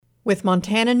With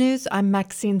Montana News, I'm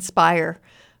Maxine Spire.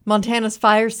 Montana's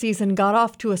fire season got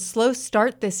off to a slow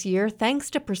start this year thanks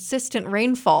to persistent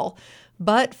rainfall.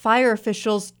 But fire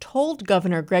officials told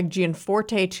Governor Greg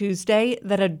Gianforte Tuesday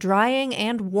that a drying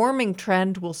and warming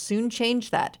trend will soon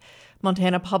change that.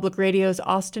 Montana Public Radio's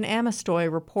Austin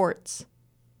Amistoy reports.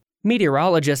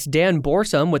 Meteorologist Dan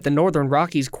Borsum with the Northern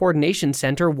Rockies Coordination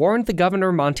Center warned the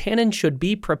governor Montanans should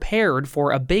be prepared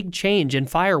for a big change in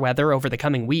fire weather over the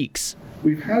coming weeks.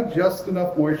 We've had just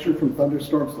enough moisture from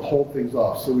thunderstorms to hold things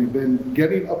off, so we've been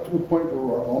getting up to a point where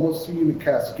we're almost seeing a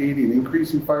cascading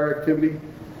increase in fire activity.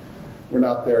 We're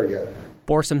not there yet.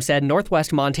 Borsum said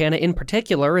northwest Montana in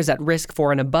particular is at risk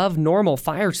for an above-normal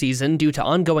fire season due to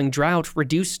ongoing drought,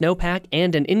 reduced snowpack,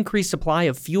 and an increased supply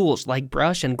of fuels like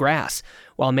brush and grass.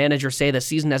 While managers say the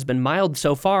season has been mild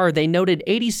so far, they noted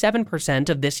 87%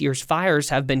 of this year's fires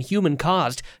have been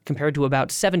human-caused, compared to about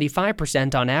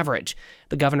 75% on average.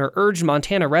 The governor urged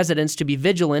Montana residents to be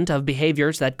vigilant of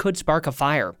behaviors that could spark a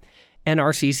fire.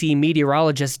 NRCC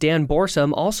meteorologist Dan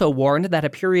Borsum also warned that a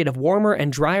period of warmer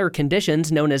and drier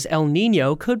conditions known as El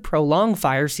Niño could prolong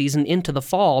fire season into the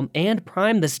fall and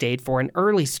prime the state for an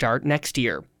early start next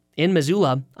year. In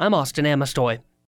Missoula, I'm Austin Amistoy.